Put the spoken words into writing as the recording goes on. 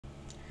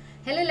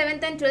Hello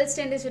 11th and 12th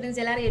standard students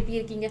எல்லாரும் எப்படி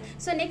இருக்கீங்க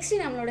சோ நெக்ஸ்ட்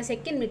நம்மளோட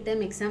செகண்ட் மிட் டர்ம்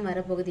எக்ஸாம்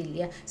வர போகுது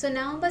இல்லையா சோ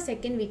நவம்பர்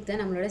செகண்ட் வீக் தான்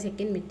நம்மளோட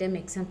second mid term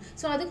exam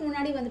so அதுக்கு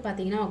முன்னாடி வந்து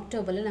பாத்தீங்கன்னா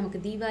அக்டோபர்ல நமக்கு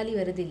தீபாவளி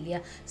வருது இல்லையா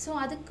சோ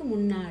அதுக்கு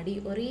முன்னாடி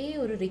ஒரே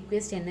ஒரு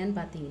ரிக்வெஸ்ட் என்னன்னு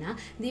பாத்தீங்கன்னா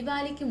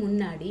தீபாவளிக்கு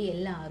முன்னாடி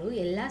எல்லாரும்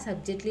எல்லா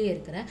சப்ஜெக்ட்லயும்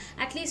இருக்கிற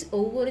அட்லீஸ்ட்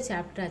ஒவ்வொரு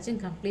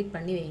சாப்டராச்சும் கம்ப்ளீட்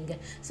பண்ணி வைங்க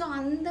சோ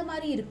அந்த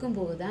மாதிரி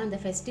இருக்கும்போது தான் அந்த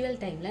ஃபெஸ்டிவல்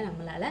டைம்ல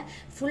நம்மளால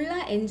ஃபுல்லா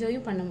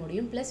என்ஜாயும் பண்ண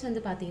முடியும் ப்ளஸ்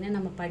வந்து பாத்தீங்கன்னா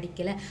நம்ம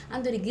படிக்கல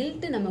அந்த ஒரு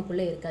கில்ட்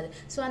நமக்குள்ள இருக்காது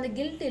சோ அந்த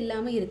கில்ட் இல்லாம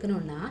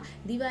இருக்கணும்னா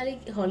தீபாவளி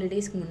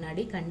ஹாலிடேஸ்க்கு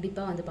முன்னாடி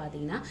கண்டிப்பா வந்து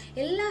பாத்தீங்கன்னா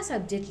எல்லா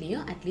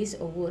சப்ஜெக்ட்லயும் அட்லீஸ்ட்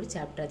ஒவ்வொரு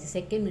chapters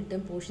second mid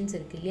term portions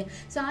இருக்கு இல்லையா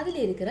சோ அதுல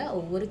இருக்கிற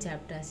ஒவ்வொரு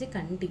சாப்டர்ஸ்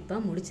கண்டிப்பா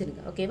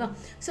முடிச்சிருங்க ஓகேவா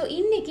சோ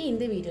இன்னைக்கு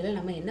இந்த வீடியோல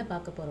நம்ம என்ன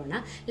பார்க்க போறோம்னா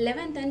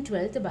 11th and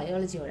 12th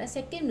பயாலஜியோட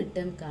second mid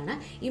டர்ம்க்கான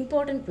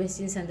important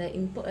questions அந்த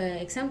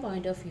எக்ஸாம்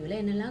பாயிண்ட் ஆஃப் வியூல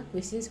என்னெல்லாம்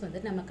क्वेश्चंस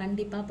வந்து நம்ம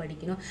கண்டிப்பா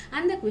படிக்கணும்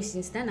அந்த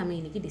क्वेश्चंस தான் நம்ம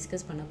இன்னைக்கு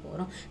டிஸ்கஸ் பண்ண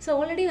போறோம் சோ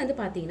ஆல்ரெடி வந்து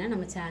பாத்தீங்கன்னா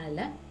நம்ம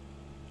சேனல்ல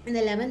இந்த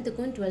 11th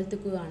க்கும் 12th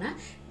க்குமான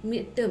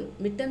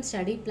midterm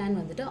study plan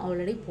வந்துட்டு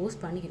ஆல்ரெடி போஸ்ட்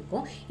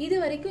பண்ணியிருக்கோம் இது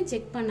வரைக்கும்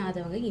செக்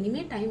பண்ணாதவங்க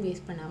இனிமே டைம்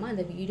வேஸ்ட் பண்ணாம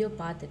அந்த வீடியோ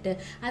பார்த்துட்டு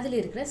அதில்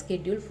இருக்கிற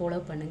ஸ்கெட்யூல் ஃபாலோ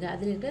பண்ணுங்க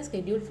அதில் இருக்கிற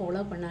ஸ்கெட்யூல்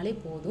ஃபாலோ பண்ணாலே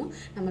போதும்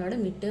நம்மளோட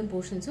midterm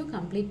போர்ஷன்ஸும்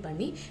கம்ப்ளீட்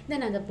பண்ணி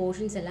தென் அந்த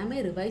போர்ஷன்ஸ்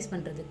எல்லாமே ரிவைஸ்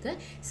பண்ணுறதுக்கு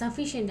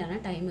சஃபிஷியண்டான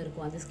டைம்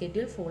இருக்கும் அந்த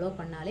ஸ்கெட்யூல் ஃபாலோ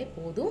பண்ணாலே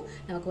போதும்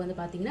நமக்கு வந்து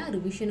பார்த்தீங்கன்னா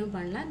ரிவிஷனும்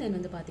பண்ணலாம் தென்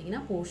வந்து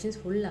பார்த்தீங்கன்னா போர்ஷன்ஸ்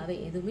ஃபுல்லாகவே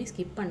எதுவுமே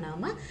ஸ்கிப்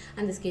பண்ணாமல்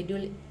அந்த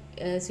ஸ்கெட்யூல்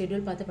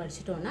பார்த்து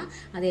படிச்சிட்டோம்னா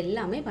அது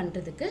எல்லாமே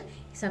பண்ணுறதுக்கு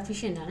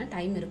சஃபிஷியண்டான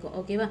டைம் இருக்கும்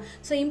ஓகேவா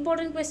ஸோ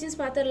இம்பார்ட்டன்ட் கொஸ்டின்ஸ்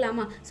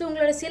பார்த்துடலாமா ஸோ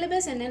உங்களோட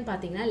சிலபஸ் என்னன்னு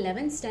பார்த்தீங்கன்னா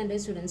 11th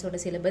ஸ்டாண்டர்ட் ஸ்டூடெண்ட்ஸோட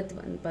சிலபஸ்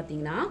வந்து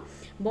பார்த்தீங்கன்னா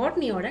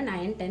பாட்னியோட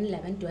 9, 10,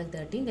 11, 12,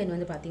 13 தென்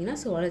வந்து பார்த்தீங்கன்னா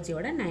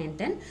சுவாலஜியோட 9,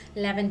 10,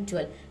 11,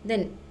 12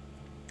 தென்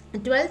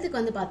 12th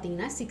வந்து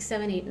பார்த்தீங்கன்னா 6,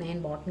 7, 8, 9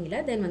 பாட்னியில்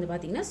தென் வந்து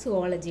பார்த்தீங்கன்னா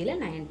சுவாலஜியில்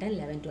 9, 10,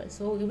 11, 12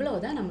 ஸோ இவ்வளோ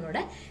தான்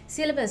நம்மளோட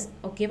சிலபஸ்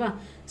ஓகேவா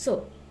ஸோ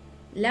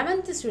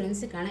 11th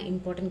ஸ்டூடெண்ட்ஸுக்கான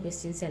இம்பார்ட்டன்ட்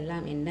கொஸ்டின்ஸ்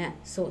எல்லாம் என்ன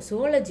ஸோ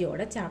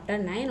சுவாலஜியோட சாப்டர்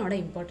 9ஓட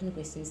இம்பார்ட்டன்ட்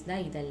கொஸ்டின்ஸ்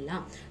தான்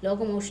இதெல்லாம்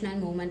லோகோமோஷன்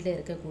அண்ட் மூவ்மெண்ட்டில்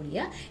இருக்கக்கூடிய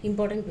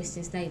இம்பார்ட்டன்ட்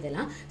கொஸ்டின்ஸ் தான்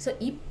இதெல்லாம் ஸோ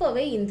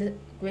இப்போவே இந்த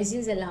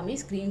கொஸ்டின்ஸ் எல்லாமே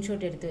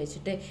ஸ்க்ரீன்ஷாட் எடுத்து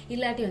வச்சுட்டு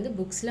இல்லாட்டி வந்து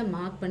புக்ஸில்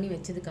மார்க் பண்ணி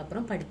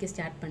வச்சதுக்கப்புறம் படிக்க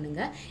ஸ்டார்ட்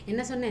பண்ணுங்கள்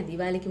என்ன சொன்னேன்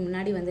தீபாவளிக்கு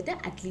முன்னாடி வந்துட்டு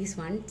அட்லீஸ்ட்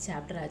 1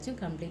 சாப்டர் ஆச்சும்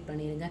கம்ப்ளீட்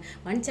பண்ணிடுங்க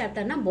 1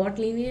 சாப்டர்னா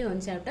பாட்னிலேயும்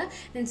 1 சாப்டர்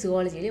தென்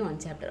சுவாலஜிலேயும்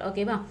 1 சாப்டர்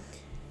ஓகேவா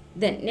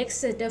Then next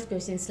set of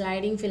questions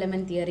sliding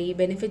filament theory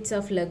benefits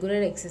of regular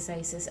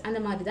exercises அந்த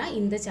மாதிரி தான்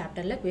இந்த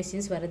சாப்டர்ல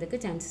questions வரதுக்கு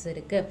chances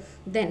இருக்கு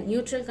then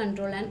neural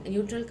control and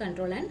neural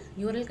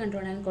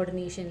control and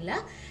coordinationல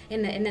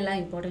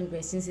என்னெல்லாம் important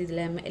questions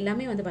இதுல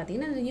எல்லாமே வந்து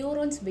பாத்தீங்கன்னா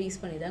நியூரான்ஸ் பேஸ்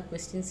பண்ணி தான்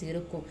questions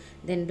இருக்கும்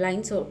then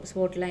blind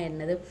spotலாம்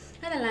என்னது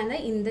அதெல்லாம்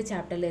தான் இந்த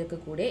சாப்டர்ல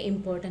இருக்கக்கூடிய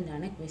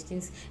இம்பார்ட்டன்ட்டான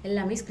questions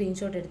எல்லாமே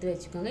ஸ்கிரீன்ஷாட் எடுத்து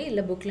வச்சுக்கோங்க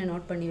இல்ல புக்ல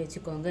நோட் பண்ணி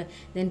வச்சுக்கோங்க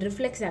then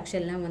reflex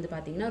actionலாம் வந்து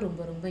பாத்தீங்கன்னா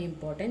ரொம்ப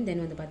important then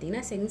வந்து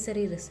பாத்தீங்கன்னா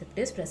sensory receptors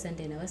present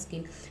in our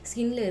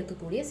skinல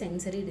இருக்கக்கூடிய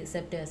sensory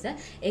receptors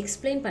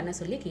explain பண்ண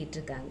சொல்லி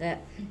கேட்டிருக்காங்க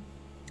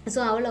So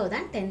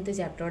அவ்வளவுதான் 10th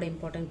chapter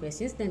important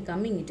questions then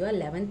coming into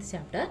 11th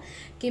chapter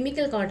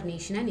chemical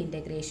coordination and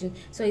integration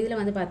so இதுல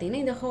வந்து பாத்தீங்கன்னா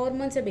இந்த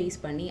ஹார்மோன்ஸ் பேஸ்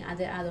பண்ணி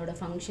அதோட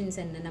ஃபங்க்ஷன்ஸ்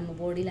என்ன நம்ம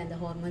பாடியில அந்த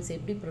ஹார்மோன்ஸ்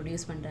எப்படி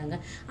ப்ரொடியூஸ் பண்றாங்க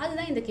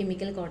அதுதான் இந்த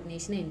chemical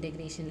coordination and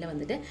integrationல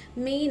வந்துட்டு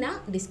மெயினா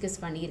டிஸ்கஸ்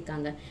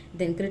பண்ணியிருக்காங்க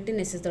then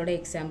கிரிட்டினிசஸோட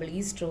எக்ஸாம்பிள்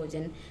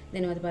ஈஸ்ட்ரோஜன்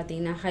then வந்து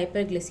பாத்தீங்கன்னா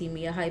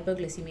ஹைப்பர்கிளைசீமியா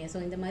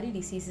so இந்த மாதிரி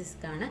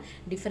டிசீசஸ்க்கான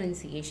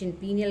differentiation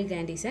pineal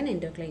gland is an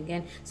endocrine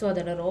gland so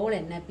அதோட ரோல்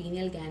என்ன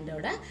பீனியல்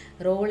glandோட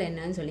ரோல்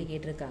என்னன்னு சொல்லி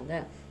கேட்டிருக்காங்க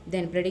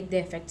then predict the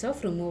effects of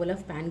removal of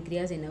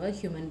pancreas in our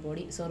human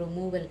body so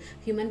removal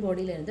human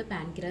body ல இருந்து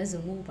pancreas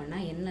remove பண்ணா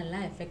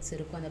என்னெல்லாம் effects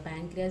இருக்கும் அந்த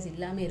pancreas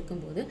இல்லாம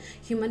இருக்கும்போது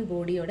human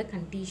body ஓட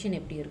condition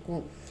எப்படி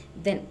இருக்கும்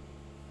then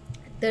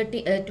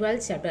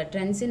 12th chapter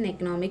trends in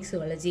economic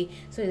zoology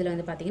so இதுல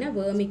வந்து பாத்தீங்கன்னா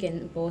vermic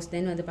post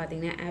then வந்து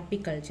பாத்தீங்கன்னா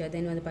apiculture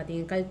then வந்து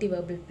பாத்தீங்கன்னா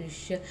cultivable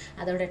fish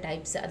அதோட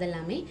types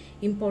அதெல்லாமே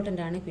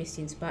இம்பார்ட்டன்ட்டான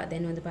questions பா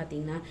then வந்து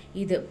பாத்தீங்கன்னா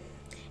இது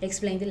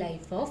explain the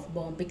life of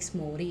Bombyx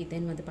mori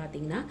then வந்து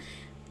பாத்தீங்கன்னா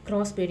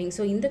cross breeding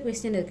so இந்த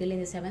question இருக்குல்ல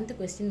இந்த 7th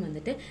question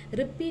வந்துட்டு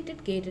repeated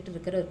கேட்டுட்டு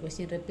இருக்கிற ஒரு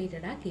question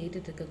repeatedா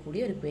கேட்டுட்டு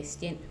இருக்கக்கூடிய ஒரு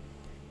question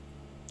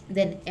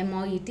then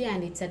MOET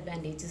and its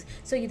advantages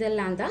so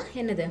இதெல்லாம் தான்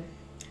என்னது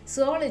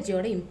zoology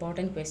ஓட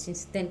important questions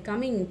then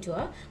coming into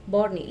a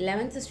botany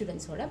 11th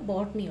students ஓட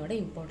botany ஓட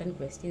important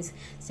questions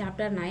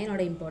chapter 9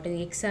 ஓட important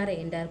XR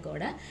endark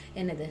ஓட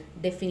என்னது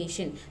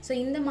definition so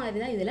இந்த மாதிரி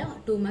தான் இதெல்லாம்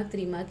 2 mark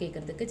 3 mark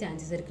கேக்குறதுக்கு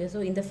chances இருக்கு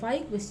so இந்த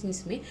 5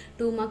 questionsமே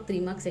 2 mark 3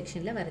 mark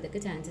sectionல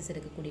வரதுக்கு chances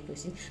இருக்கக்கூடிய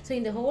question so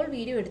இந்த whole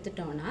video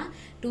எடுத்துட்டோம்னா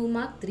 2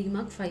 mark 3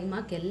 mark 5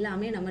 mark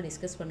எல்லாமே நம்ம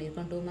டிஸ்கஸ்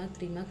பண்ணிருக்கோம் 2 mark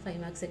 3 mark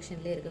 5 mark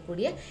sectionல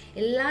இருக்கக்கூடிய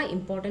எல்லா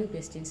important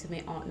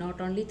questionsமே not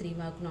only 3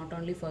 mark not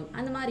only 5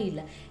 அந்த மாதிரி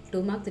இல்ல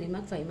 2 mark 3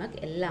 mark 5 mark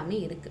எல்லாமே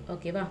இருக்கு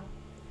ஓகேவா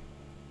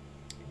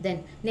Then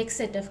next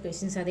set of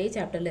questions அதே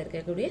சாப்டரில்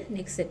இருக்கக்கூடிய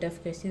next set of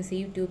questions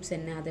tubes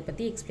என்ன அதை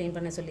பற்றி எக்ஸ்பிளைன்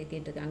பண்ண சொல்லி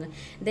கேட்டிருக்காங்க.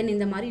 தென்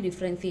இந்த மாதிரி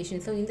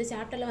டிஃப்ரென்சியேஷன். ஸோ இந்த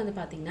சாப்டரில் வந்து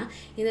பார்த்தீங்கன்னா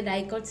இந்த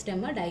dicot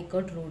stem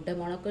dicot root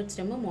monocot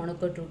stem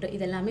monocot route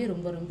இதெல்லாமே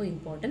ரொம்ப ரொம்ப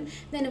இம்பார்ட்டன்ட்.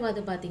 தென்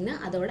வந்து பார்த்தீங்கன்னா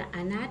அதோட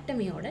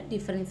அனாட்டமியோட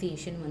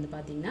டிஃப்ரென்சியேஷன் வந்து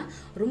பார்த்தீங்கன்னா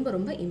ரொம்ப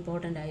ரொம்ப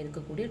இம்பார்ட்டண்ட்டாக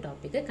இருக்கக்கூடிய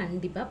டாப்பிக்கை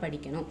கண்டிப்பாக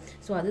படிக்கணும்.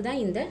 ஸோ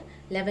அதுதான் இந்த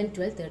 11th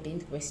 12th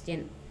 13th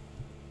கொஸ்டின்.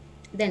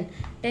 தென்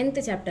 10th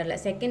சாப்டரில்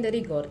செகண்டரி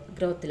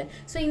க்ரோத்தில்.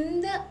 ஸோ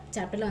இந்த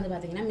சாப்டரில் வந்து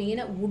பார்த்தீங்கன்னா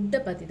மெயினாக வுட்டை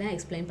பற்றி தான்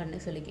எக்ஸ்பிளைன்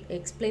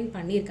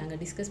பண்ணியிருக்காங்க,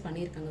 டிஸ்கஸ்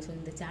பண்ணியிருக்காங்க. ஸோ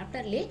இந்த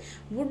சாப்டர்லேயே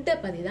வுட்டை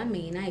பற்றி தான்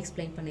மெயினாக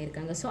எக்ஸ்பிளைன்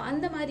பண்ணியிருக்காங்க. ஸோ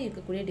அந்த மாதிரி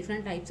இருக்கக்கூடிய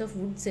டிஃப்ரெண்ட் டைப்ஸ் ஆஃப்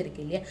வுட்ஸ்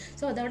இருக்கு இல்லையா,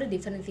 ஸோ அதோட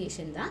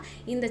டிஃபரன்சியேஷன் தான்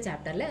இந்த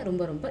சாப்டரில்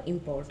ரொம்ப ரொம்ப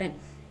important.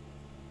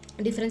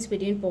 difference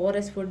between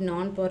porous wood,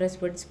 non-porous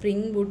wood,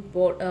 spring wood,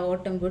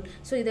 autumn wood.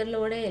 So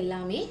இதோட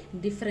எல்லாமே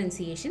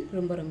டிஃப்ரென்சியேஷன்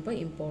ரொம்ப ரொம்ப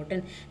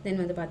இம்பார்ட்டன்ட்.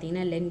 தென் வந்து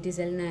பார்த்தீங்கன்னா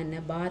லென்டிசல்னா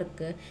என்ன,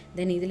 பார்க்கு.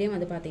 தென் இதுலேயும்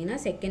வந்து பார்த்தீங்கன்னா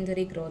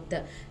செகண்டரி க்ரோத்து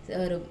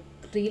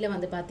ட்ரீயில்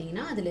வந்து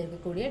பார்த்தீங்கன்னா அதில்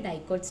இருக்கக்கூடிய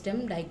dicot stem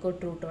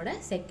dicot ரூட்டோட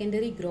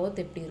secondary growth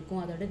எப்படி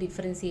இருக்கும் அதோட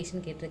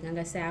டிஃப்ரென்சியேஷன்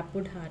கேட்டிருக்காங்க.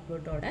 Sapwood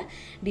ஹார்ட்வுட்டோட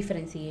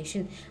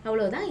differentiation.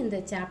 அவ்வளோதான் இந்த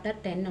chapter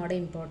 10ஓட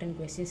important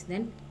questions.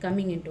 Then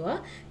coming in to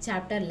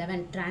chapter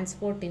 11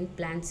 transport in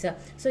plants.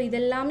 So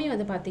இதெல்லாமே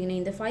வந்து பார்த்தீங்கன்னா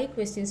இந்த 5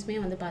 கொஸ்டின்ஸுமே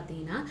வந்து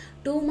பார்த்தீங்கன்னா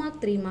 2 மார்க்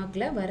 3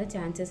 மார்க்கில் வர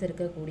சான்சஸ்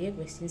இருக்கக்கூடிய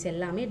கொஸ்டின்ஸ்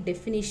எல்லாமே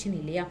டெஃபினிஷன்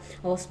இல்லையா.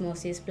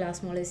 ஆஸ்மோசிஸ்,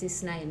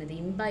 பிளாஸ்மோலிசிஸ்னா என்னது,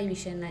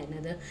 இம்பைவிஷன்னா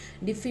என்னது,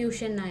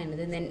 டிஃப்யூஷன்னா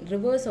என்னது, தென்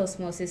ரிவர்ஸ்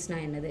ஆஸ்மோசிஸ்னா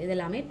என்னது,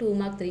 இதெல்லாமே 2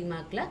 மார்க் 3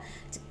 மார்க்கில்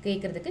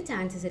கேட்குறதுக்கு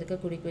சான்சஸ்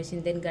இருக்கக்கூடிய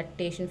question. Then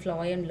கட்டேஷன், flow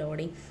and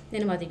loading.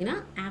 தென் பார்த்தீங்கன்னா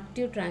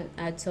ஆக்டிவ்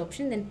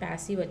அட்சார்ப்ஷன், தென்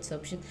பாசிவ்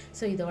அட்சார்ப்ஷன்.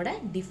 ஸோ இதோட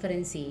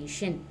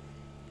differentiation.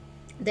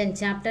 Then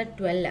chapter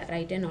 12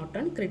 right and not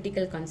on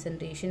critical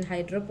concentration,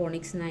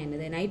 ஹைட்ரோபோனிக்ஸ்னா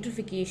என்னது,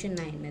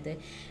 நைட்ரிஃபிகேஷன்னா என்னது,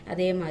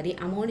 அதே மாதிரி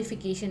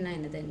அமோனிஃபிகேஷன்னா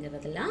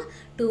என்னதுங்கிறதெல்லாம்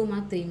 2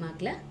 மார்க் 3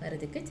 மார்க்கில்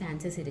வரதுக்கு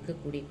சான்சஸ்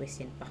இருக்கக்கூடிய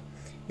கொஸ்டின்ப்பா.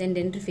 தென்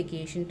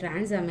டென்ட்ரிஃபிகேஷன்,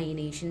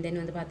 டிரான்ஸ்அமைனேஷன், தென்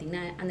வந்து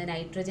பார்த்திங்கன்னா அந்த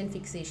நைட்ரஜன்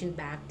ஃபிக்ஸேஷன்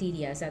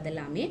பாக்டீரியாஸ்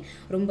அதெல்லாமே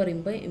ரொம்ப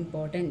ரொம்ப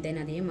இம்பார்ட்டன்ட்.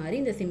 தென் அதே மாதிரி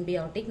இந்த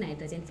சிம்பியாட்டிக்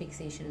நைட்ரஜன்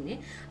ஃபிக்ஸேஷனுமே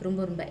ரொம்ப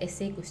ரொம்ப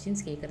எஸ்ஏ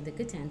கொஸ்டின்ஸ்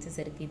கேட்குறதுக்கு சான்சஸ்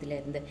இருக்குது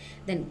இதிலேருந்து.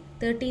 தென்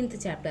 13th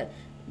சாப்டர்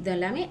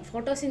இதெல்லாமே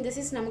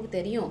ஃபோட்டோசிந்தசிஸ் நமக்கு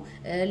தெரியும்.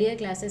 ஏர்லியர்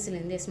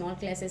கிளாஸஸ்லேருந்தே ஸ்மால்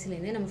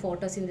கிளாஸஸ்லேருந்தே நம்ம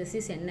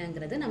ஃபோட்டோசிந்தசிஸ்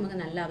என்னங்கிறது நமக்கு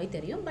நல்லாவே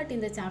தெரியும். பட்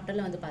இந்த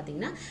சாப்டரில் வந்து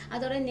பார்த்திங்கன்னா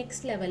அதோட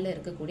நெக்ஸ்ட் லெவலில்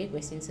இருக்கக்கூடிய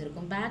கொஸ்டின்ஸ்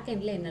இருக்கும். பேக்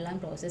எண்டில் என்னெல்லாம்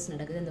ப்ராசஸ்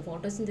நடக்குது, இந்த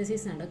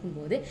ஃபோட்டோசிந்தசிஸ்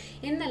நடக்கும்போது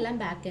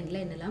என்னெல்லாம் பேக்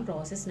எண்டில் என்னெல்லாம்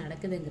ப்ராசஸ்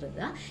நடக்குதுங்கிறது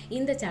தான்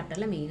இந்த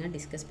சாப்டரில் மெயினாக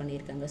டிஸ்கஸ்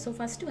பண்ணியிருக்காங்க. ஸோ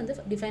ஃபஸ்ட்டு வந்து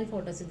டிஃபைன்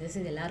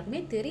ஃபோட்டோசிந்தசிஸ்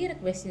எல்லாருக்குமே தெரியிற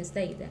கொஸ்டின்ஸ்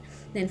தான் இது.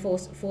 தென்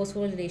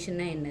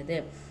ஃபோஸ்ஃபோரிலேஷன்னா என்னது,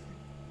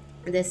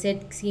 the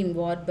set scheme,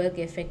 Warburg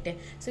effect.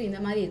 So இந்த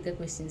மாதிரி இருக்க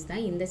கொஸ்டின்ஸ்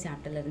தான் இந்த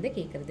சாப்டர்லேருந்து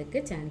கேட்குறதுக்கு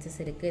சான்சஸ்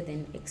இருக்குது.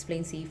 தென்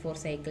explain C4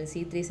 cycle,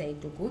 C3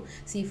 சைக்கிளுக்கும்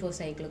C4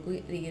 சைக்கிளுக்கும்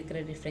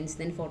இருக்கிற difference,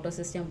 then photo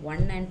system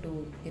 1 and 2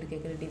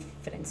 இருக்கிற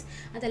டிஃப்ரென்ஸ்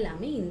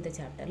அதெல்லாமே இந்த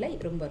சாப்டரில்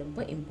ரொம்ப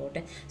ரொம்ப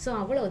இம்பார்ட்டன்ட். ஸோ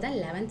அவ்வளோதான்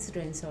 11th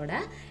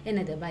ஸ்டூடெண்ட்ஸோட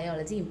என்னது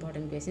biology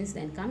important questions.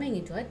 Then coming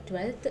into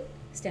 12th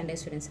standard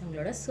students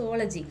அவங்களோட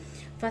zoology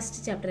ஃபஸ்ட்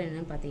சாப்டர்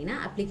என்னென்னு பார்த்தீங்கன்னா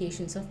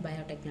அப்ளிகேஷன்ஸ் ஆஃப்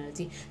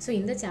பயோடெக்னாலஜி. ஸோ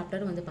இந்த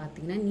சாப்டர் வந்து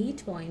பார்த்தீங்கன்னா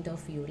நீட் பாயிண்ட்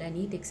ஆஃப் வியூவில்,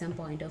 நீட் எக்ஸாம்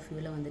பாயிண்ட் ஆஃப்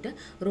வியூவில் வந்துட்டு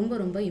ரொம்ப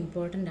ரொம்ப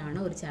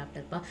இம்பார்ட்டண்ட்டான ஒரு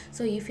சாப்டர்ப்பா.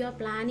 So if you are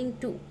planning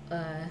to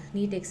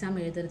NEET exam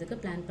எழுதுறதுக்கு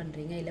பிளான்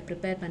பண்ணுறீங்க இல்லை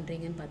ப்ரிப்பேர்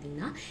பண்ணுறீங்கன்னு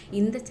பார்த்தீங்கன்னா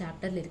இந்த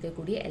சாப்டரில்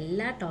இருக்கக்கூடிய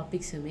எல்லா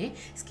டாபிக்ஸுமே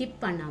ஸ்கிப்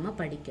பண்ணாமல்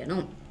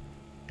படிக்கணும்.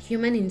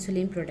 ஹியூமன்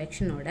இன்சுலின்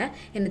ப்ரொடக்ஷனோட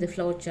என்னது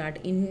ஃப்ளோ சார்ட்,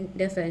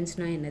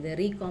 இன்டர்ஃபரன்ஸ்னால் என்னது,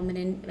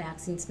 ரீகாம்பினன்ட்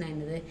வேக்சின்ஸ்னால்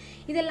என்னது,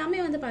 இதெல்லாமே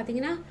வந்து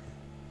பார்த்திங்கன்னா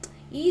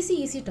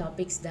ஈஸி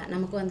டாபிக்ஸ் தான்.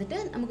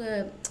 நமக்கு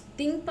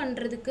திங்க்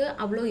பண்ணுறதுக்கு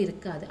அவ்வளோ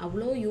இருக்காது,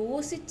 அவ்வளோ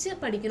யோசித்து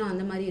படிக்கணும்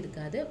அந்த மாதிரி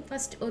இருக்காது.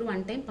 ஃபஸ்ட் ஒரு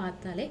 1 டைம்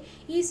பார்த்தாலே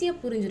ஈஸியாக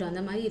புரிஞ்சிடும்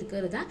அந்த மாதிரி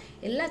இருக்கிறது தான்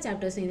எல்லா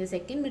சாப்டர்ஸும். இந்த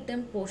second mid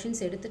term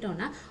portions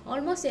எடுத்துட்டோன்னா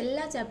almost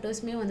எல்லா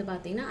சாப்டர்ஸுமே வந்து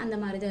பார்த்திங்கன்னா அந்த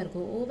மாதிரி தான்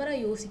இருக்கும்.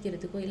 ஓவராக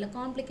யோசிக்கிறதுக்கோ இல்லை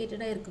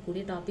காம்ப்ளிகேட்டடாக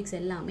இருக்கக்கூடிய டாபிக்ஸ்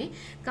எல்லாமே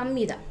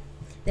கம்மி தான்.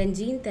 தென்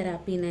ஜீன்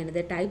தெராப்பின்னா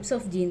என்னது, types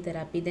of gene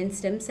therapy, then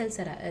stem cells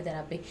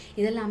therapy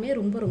இதெல்லாமே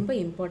ரொம்ப ரொம்ப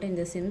இம்பார்ட்டன்ட்.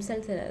 இந்த ஸ்டெம்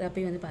செல்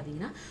தெராப்பி வந்து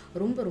பார்த்திங்கன்னா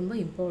ரொம்ப ரொம்ப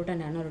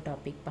இம்பார்ட்டண்ட்டான ஒரு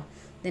டாபிக்ப்பா.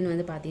 தென்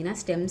வந்து பார்த்தீங்கன்னா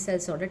ஸ்டெம்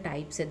செல்ஸோட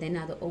டைப்ஸ், தென்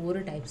அது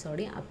ஒவ்வொரு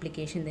டைப்ஸோடைய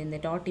அப்ளிகேஷன், தென்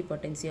இந்த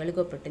டாட்டிபொட்டன்சி,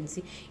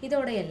 ஒலிகோபொட்டன்சி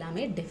இதோட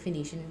எல்லாமே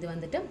டெஃபினிஷன். இது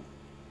வந்துட்டு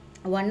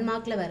 1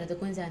 மார்க்கில்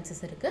வரதுக்கும்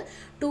சான்சஸ் இருக்குது,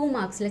 2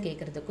 மார்க்ஸில்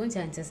கேட்குறதுக்கும்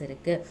சான்சஸ்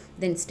இருக்குது.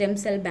 தென் ஸ்டெம்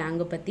செல்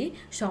பேங்கை பற்றி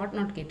ஷார்ட்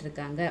நோட்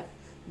கேட்டிருக்காங்க.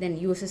 தென்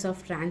யூசஸ் ஆஃப்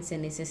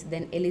டிரான்ஸ்ஜெனிசிஸ்,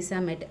 தென்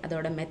எலிசாமெட்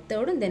அதோட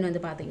மெத்தடும், தென்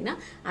வந்து பார்த்தீங்கன்னா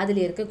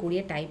அதில்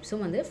இருக்கக்கூடிய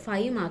டைப்ஸும் வந்து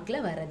 5 மார்க்கில்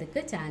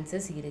வரதுக்கு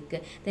சான்சஸ்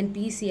இருக்குது. தென்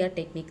பிசிஆர்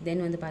டெக்னிக்,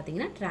 தென் வந்து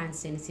பார்த்தீங்கன்னா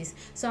டிரான்ஸ்ஜெனிசிஸ்.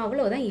 ஸோ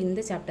அவ்வளோதான்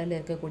இந்த சாப்டரில்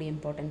இருக்கக்கூடிய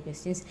இம்பார்ட்டன்ட்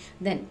கொஸ்டின்ஸ்.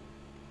 தென்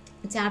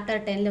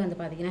சாப்டர் 10 வந்து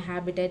பார்த்தீங்கன்னா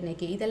ஹேபிட்டட்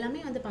நெக்கி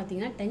இதெல்லாமே வந்து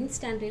பார்த்தீங்கன்னா 10th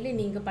ஸ்டாண்டர்ட்லேயே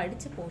நீங்கள்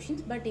படித்த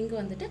போர்ஷன்ஸ், பட் இங்கே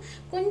வந்துட்டு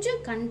கொஞ்சம்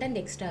கண்டென்ட்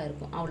எக்ஸ்ட்ரா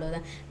இருக்கும்,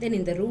 அவ்வளோதான். தென்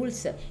இந்த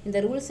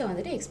ரூல்ஸை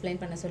வந்துட்டு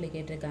எக்ஸ்பிளைன் பண்ண சொல்லி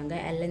கேட்டிருக்காங்க.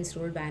 எல்லன்ஸ்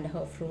rule,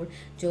 வேண்டஹாஃப் rule,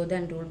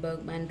 Jordan rule,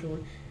 Bergman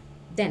rule.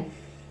 தென்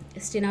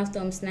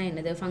ஸ்டெனாஸ்தோம்ஸ்னால்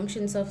என்னது,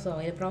 functions of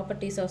soil,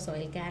 properties of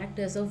soil,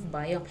 characters of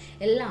பயம்,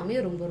 எல்லாமே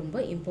ரொம்ப ரொம்ப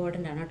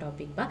இம்பார்ட்டண்ட்டான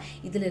டாபிக்ப்பா.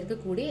 இதில்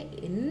இருக்கக்கூடிய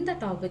எந்த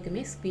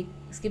டாப்பிக்குமே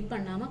ஸ்கிப்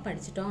பண்ணாமல்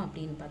படிச்சிட்டோம்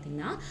அப்படின்னு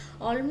பார்த்தீங்கன்னா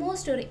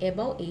ஆல்மோஸ்ட் ஒரு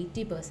எபவ்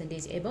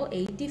 80%, எபவ்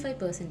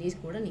 85%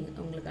 கூட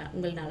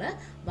உங்களால்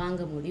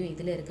வாங்க முடியும்.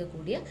 இதில்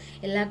இருக்கக்கூடிய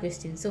எல்லா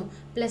கொஸ்டின்ஸும்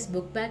ப்ளஸ்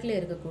புக் பேக்கில்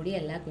இருக்கக்கூடிய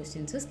எல்லா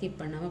கொஸ்டின்ஸும் ஸ்கிப்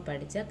பண்ணாமல்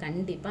படித்தா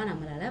கண்டிப்பாக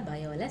நம்மளால்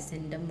பயோவில்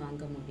சென்டம்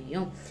வாங்க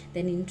முடியும்.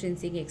 தென்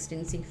இன்ட்ரின்சிக்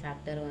எக்ஸ்ட்ரின்சிக்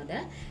ஃபேக்டரோட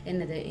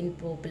என்னது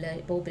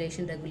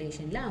பாப்புலேஷன்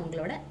ரெகுலேஷனில்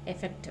அவங்களோட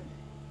எஃபெக்ட்.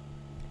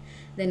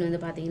 தென் வந்து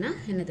பார்த்தீங்கன்னா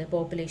என்னது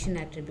பாப்புலேஷன்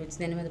அட்ரிபியூட்ஸ்.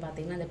 தென் வந்து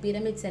பார்த்தீங்கன்னா அந்த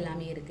பிரமிட்ஸ்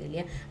எல்லாமே இருக்குது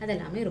இல்லையா,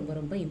 அதெல்லாமே ரொம்ப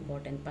ரொம்ப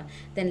இம்பார்ட்டன்ட்ப்பா.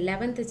 தென்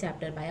 11th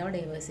chapter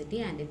biodiversity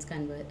and it's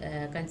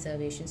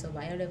conservation. So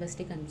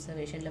biodiversity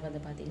கன்சர்வேஷனில்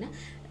வந்து பார்த்தீங்கன்னா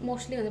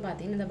மோஸ்ட்லி வந்து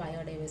பார்த்தீங்கன்னா இந்த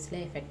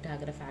பயோடைவர்சிட்டியில் எஃபெக்ட்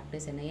ஆகிற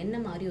ஃபேக்டர்ஸ்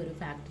என்ன மாதிரி ஒரு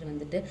ஃபேக்டர்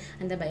வந்துட்டு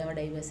அந்த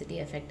பயோடைவர்சிட்டி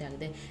எஃபெக்ட்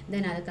ஆகுது,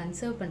 தென் அதை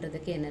கன்சர்வ்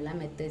பண்ணுறதுக்கு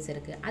என்னெல்லாம் மெத்தட்ஸ்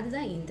இருக்குது,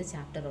 அதுதான் இந்த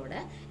சாப்டரோட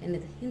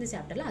என்னது. இந்த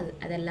சாப்டரில்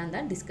அதெல்லாம்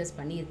தான் டிஸ்கஸ்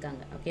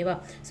பண்ணியிருக்காங்க. ஓகேவா?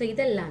 ஸோ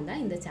இதெல்லாம்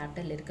தான் இந்த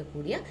சாப்டரில்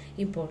இருக்கக்கூடிய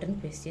important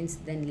questions.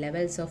 Then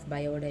levels of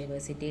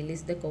biodiversity,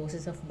 list the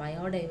causes of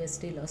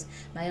biodiversity loss.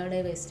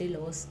 Biodiversity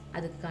loss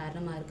அதுக்கு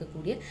காரணமாக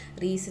இருக்கக்கூடிய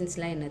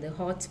ரீசன்ஸ்லாம் என்னது,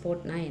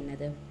 ஹாட்ஸ்பாட்னா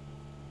என்னது,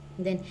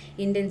 தென்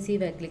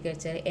இன்டென்சிவ்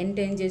அக்ரிகல்ச்சர்,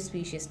 என்டேஞ்சர்ட்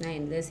ஸ்பீஷிஸ்னால்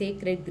என்னது,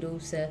 சீக்ரெட்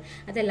குரூப்ஸ்,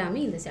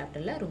 அதெல்லாமே இந்த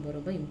சாப்டரில் ரொம்ப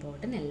ரொம்ப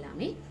இம்பார்ட்டன்ட்,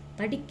 எல்லாமே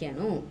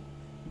படிக்கணும்.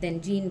 தென்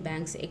ஜீன்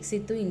பேங்க்ஸ்,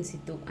 எக்ஸித்து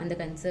இன்சித்து, அந்த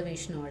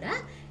கன்சர்வேஷனோட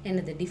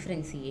என்னது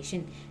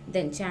டிஃப்ரென்சியேஷன்.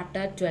 தென்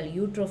chapter 12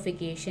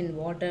 eutrophication,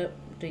 water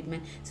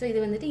treatment. So இது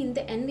வந்துட்டு இந்த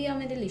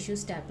என்விரான்மெண்டல்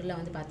இஷ்யூஸ் சாப்டரில்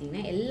வந்து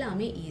பார்த்தீங்கன்னா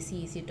எல்லாமே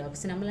ஈஸி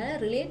டாபிக்ஸ், நம்மளால்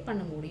ரிலேட்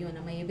பண்ண முடியும்.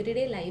 நம்ம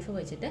எவ்ரிடே லைஃப்பை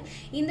வச்சுட்டு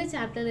இந்த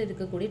சாப்டரில்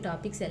இருக்கக்கூடிய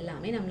டாபிக்ஸ்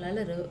எல்லாமே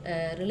நம்மளால்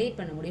ரிலேட்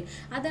பண்ண முடியும்.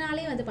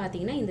 அதனாலே வந்து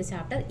பார்த்தீங்கன்னா இந்த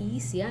சாப்டர்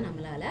ஈஸியாக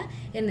நம்மளால்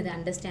என்னது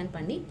அண்டர்ஸ்டாண்ட்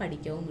பண்ணி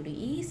படிக்கவும்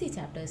முடியும். ஈஸி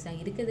சாப்டர்ஸ் தான்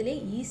இருக்கிறதுலே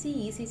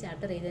ஈஸி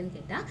சாப்டர் எதுன்னு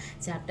கேட்டால்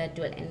சாப்டர்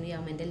 12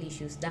 என்விரான்மெண்டல்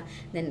இஷ்யூஸ் தான்.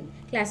 தென்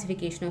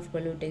classification of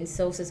pollutants,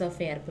 sources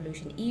of air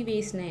pollution,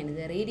 வேஸ்ட்னா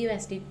என்னது, ரேடியோ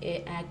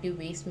ஆக்டிவ்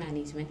வேஸ்ட்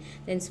மேனேஜ்மெண்ட்,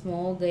 தென்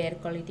ஸ்மோக், ஏர்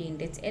குவாலிட்டி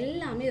இண்டெக்ஸ்,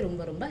 எல்லாமே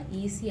ரொம்ப ரொம்ப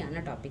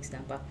ஈஸியான டாபிக்ஸ்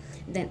தான்ப்பா.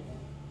 தென்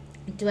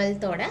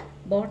 12th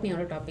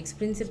பாட்னியோட topics,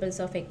 principles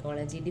of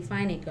ecology,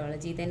 define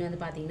ecology, தென் வந்து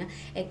பார்த்தீங்கன்னா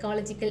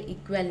எக்காலஜிக்கல்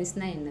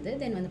ஈக்குவலன்ஸ்னால் என்னது,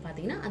 தென் வந்து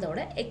பார்த்தீங்கன்னா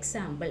அதோட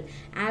எக்ஸாம்பிள்,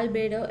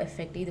 ஆல்பேடோ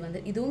எஃபெக்ட்.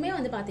 இதுவுமே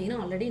வந்து பார்த்தீங்கன்னா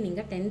ஆல்ரெடி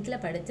நீங்கள் 10th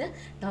படித்த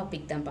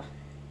டாபிக் தான்ப்பா.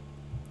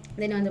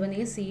 தென் வந்து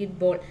பார்த்தீங்கன்னா சீட்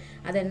போல்,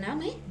 அது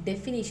எல்லாமே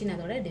டெஃபினேஷன்,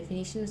 அதோட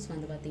டெஃபினேஷன்ஸ்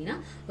வந்து பார்த்தீங்கன்னா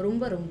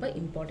ரொம்ப ரொம்ப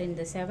இம்பார்ட்டன்ட்.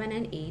 இந்த 7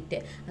 and 8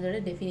 அதோட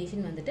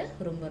டெஃபினேஷன் வந்துட்டு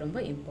ரொம்ப ரொம்ப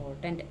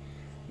important.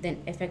 Then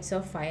effects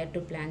of fire to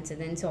plants,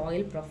 then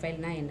soil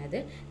ப்ரொஃபைல்னால் என்னது,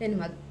 தென்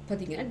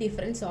பார்த்தீங்கன்னா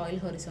டிஃப்ரெண்ட் சாயில்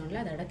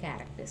ஹொரிசோனில் அதோட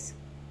கேரக்டர்ஸ்.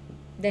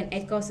 தென்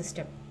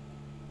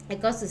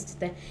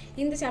எக்காசிஸ்டத்தை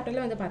இந்த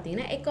சாப்டரில் வந்து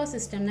பார்த்தீங்கன்னா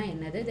எக்காசிஸ்டம்னா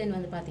என்னது, தென்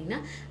வந்து பார்த்தீங்கன்னா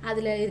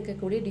அதில்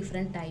இருக்கக்கூடிய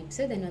டிஃப்ரெண்ட்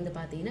டைப்ஸு, தென் வந்து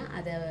பார்த்தீங்கன்னா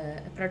அதை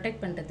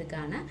ப்ரொடெக்ட்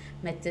பண்ணுறதுக்கான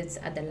மெத்தட்ஸ்,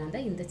 அதெல்லாம்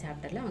தான் இந்த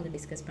சாப்டரில் அவங்க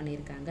டிஸ்கஸ்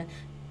பண்ணியிருக்காங்க.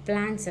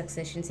 Plant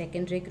succession,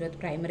 secondary growth,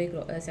 primary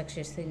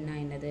சக்சஷன்னா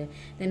என்னது,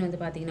 தென் வந்து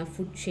பார்த்தீங்கன்னா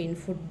food chain,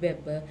 food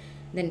web,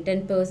 then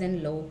 10%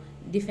 low,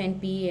 define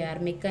PAR,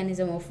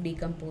 mechanism of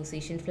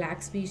decomposition,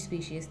 flag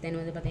species, தென்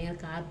வந்து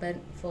பார்த்தீங்கன்னா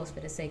கார்பன்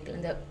ஃபாஸ்பரஸ் சைக்கிள்,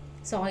 இந்த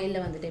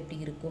சாயிலில் வந்துட்டு எப்படி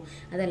இருக்கும்,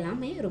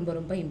 அதெல்லாமே ரொம்ப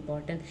ரொம்ப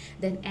இம்பார்ட்டன்ட்.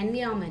 தென்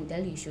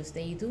என்விரான்மெண்டல் இஷ்யூஸ்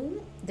இதுவும்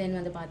தென்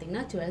வந்து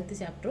பார்த்தீங்கன்னா 12th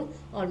சாப்டரும்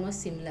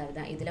ஆல்மோஸ்ட் சிமிலர்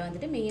தான். இதில்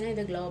வந்துட்டு மெயினாக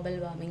இந்த global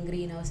warming,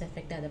 green house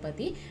effect, அதை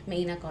பற்றி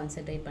மெயினாக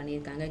கான்சென்ட்ரேட்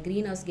பண்ணியிருக்காங்க.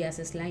 க்ரீன் ஹவுஸ்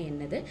கேஸஸ்லாம்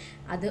என்னது,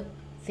 அது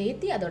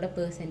சேர்த்து அதோட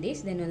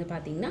பெர்சன்டேஜ், தென் வந்து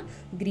பார்த்தீங்கன்னா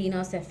க்ரீன்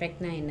ஹவுஸ்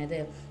எஃபெக்ட்னா என்னது,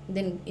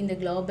 தென் இந்த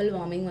குளோபல்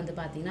வார்மிங் வந்து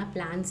பார்த்தீங்கன்னா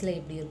பிளான்ஸில்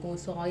எப்படி இருக்கும்,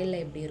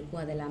 சாயிலில் எப்படி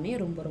இருக்கும், அதெல்லாமே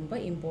ரொம்ப ரொம்ப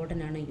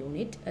இம்பார்ட்டண்டான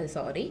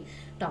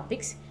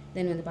டாபிக்ஸ்.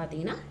 தென் வந்து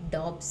பார்த்தீங்கன்னா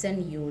Dobson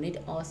unit,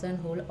 ozone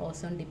whole,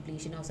 ozone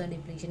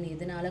depletion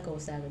எதனால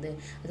கோஸ் ஆகுது,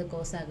 அது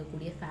கோஸ்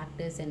ஆகக்கூடிய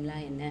ஃபேக்டர்ஸ்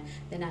எல்லாம் என்ன,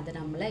 தென் அதை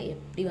நம்மளை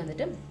எப்படி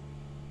வந்துட்டு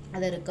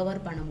அதை ரிகவர்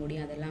பண்ண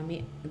முடியும், அதெல்லாமே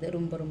அது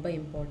ரொம்ப ரொம்ப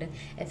important.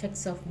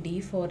 Effects of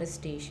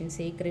deforestation,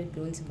 secret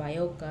க்ரூன்ஸ்,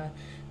 பயோகார்,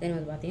 தென்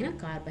வந்து பார்த்தீங்கன்னா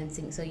கார்பன்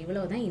சிங்க். ஸோ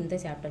இவ்வளோ தான் இந்த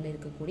சாப்டரில்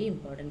இருக்கக்கூடிய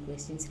இம்பார்ட்டன்ட்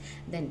கொஸ்டின்ஸ்.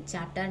 தென்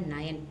சாப்டர்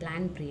 9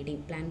 பிளான்ட்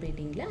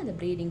ப்ரீடிங்கில் அந்த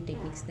ப்ரீடிங்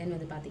டெக்னிக்ஸ், தென்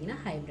வந்து பார்த்தீங்கன்னா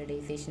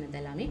ஹைப்ரிடைசேஷன்,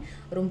 அதெல்லாமே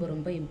ரொம்ப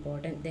ரொம்ப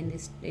important. Then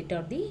it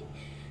or the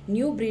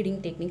new breeding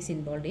techniques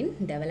involve in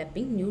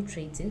developing new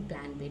trades in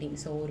plant breeding.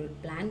 So ஒரு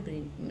பிளான்ட்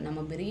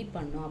நம்ம ப்ரீட்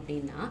பண்ணோம்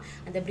அப்படின்னா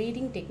அந்த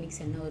ப்ரீடிங்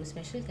டெக்னிக்ஸ் என்ன, ஒரு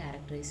ஸ்பெஷல்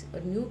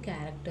ஒரு நியூ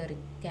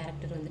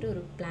கேரக்டர் வந்துட்டு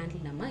ஒரு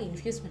பிளான்ட்டில் நம்ம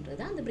இன்ஃப்யூஸ் பண்ணுறது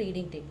தான் அந்த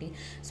ப்ரீடிங் டெக்னிக்.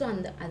 ஸோ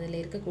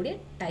அதில் இருக்கக்கூடிய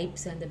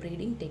டைப்ஸ், அந்த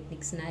ப்ரீடிங்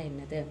டெக்னிக்ஸ்னால்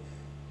என்னது,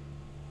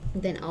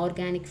 தென்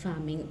ஆர்கானிக்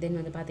ஃபார்மிங், தென்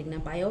வந்து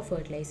பார்த்தீங்கன்னா bio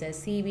fertiliser,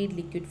 seaweed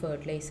liquid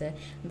fertiliser,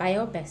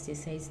 bio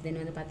pesticides, தென்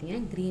வந்து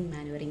பார்த்தீங்கன்னா க்ரீன்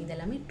மேனுவரிங்,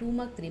 இதெல்லாமே 2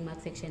 mark 3 mark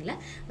செக்ஷனில்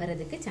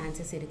வரதுக்கு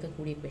சான்சஸ்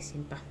இருக்கக்கூடிய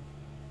கொஸ்டின்ப்பா.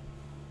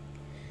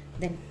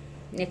 Then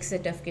next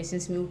set of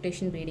questions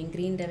mutation breeding,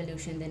 green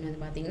revolution, தென்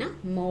வந்து பார்த்தீங்கன்னா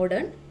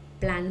modern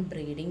plant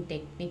breeding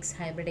techniques,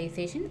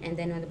 hybridization, and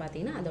then வந்து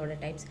பார்த்தீங்கன்னா அதோட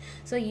டைப்ஸ்.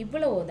 ஸோ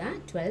இவ்வளோ தான்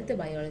 12th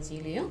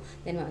பயாலஜிலையும்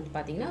தென் வந்து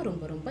பார்த்தீங்கன்னா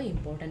ரொம்ப ரொம்ப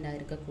இம்பார்ட்டண்ட்டாக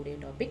இருக்கக்கூடிய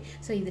டாபிக்.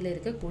 ஸோ இதில்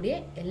இருக்கக்கூடிய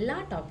எல்லா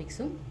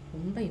டாபிக்ஸும்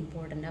ரொம்ப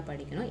இம்பார்ட்டண்ட்டாக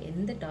படிக்கணும்.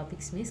 எந்த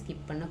டாபிக்ஸுமே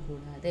ஸ்கிப்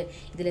பண்ணக்கூடாது.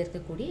 இதில்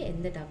இருக்கக்கூடிய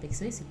எந்த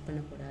டாபிக்ஸுமே ஸ்கிப்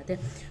பண்ணக்கூடாது.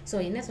 ஸோ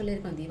என்ன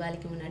சொல்லியிருக்கோம்,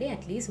 தீபாவளிக்கு முன்னாடி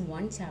அட்லீஸ்ட்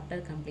 1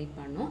 சாப்டர் கம்ப்ளீட்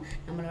பண்ணோம்.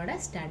 நம்மளோட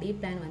ஸ்டடி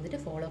பிளான் வந்துட்டு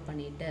ஃபாலோ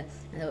பண்ணிவிட்டு,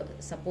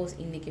 சப்போஸ்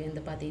இன்றைக்கி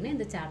வந்து பார்த்தீங்கன்னா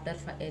இந்த சாப்டர்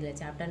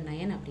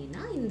 9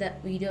 அப்படின்னா இந்த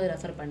வீடியோ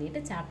ரெஃபர்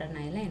பண்ணிவிட்டு சாப்டர்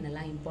 9ல்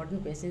என்னெல்லாம்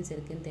இம்பார்ட்டன்ட் கொஸ்டின்ஸ்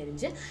இருக்குதுன்னு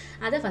தெரிஞ்சு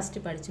அதை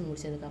ஃபஸ்ட்டு படித்து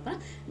முடிச்சதுக்கப்புறம்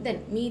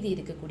தென் மீதி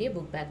இருக்கக்கூடிய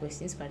புக் பேக்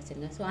கொஸ்டின்ஸ்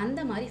படிச்சிருங்க. ஸோ அந்த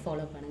மாதிரி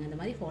ஃபாலோ பண்ணுங்கள். அந்த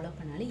மாதிரி ஃபாலோ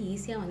பண்ணாலே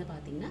ஈஸியாக வந்து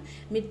பார்த்தீங்கன்னா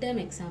மிட்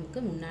டேர்ம்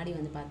எக்ஸாமுக்கு முன்னாடி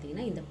வந்து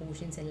பார்த்தீங்கன்னா இந்த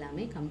போர்ஷன்ஸ்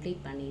எல்லாமே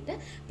கம்ப்ளீட் பண்ணிவிட்டு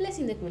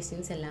ப்ளஸ் இந்த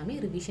கொஸ்டின்ஸ் எல்லாமே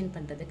ரிவிஷன்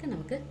பண்ணுறதுக்கு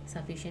நமக்கு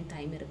சஃபிஷியன்ட்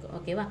டைம் இருக்குது.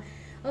 ஓகேவா?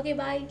 ஓகே,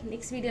 பாய்.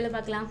 நெக்ஸ்ட் வீடியோவில்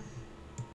பார்க்கலாம்.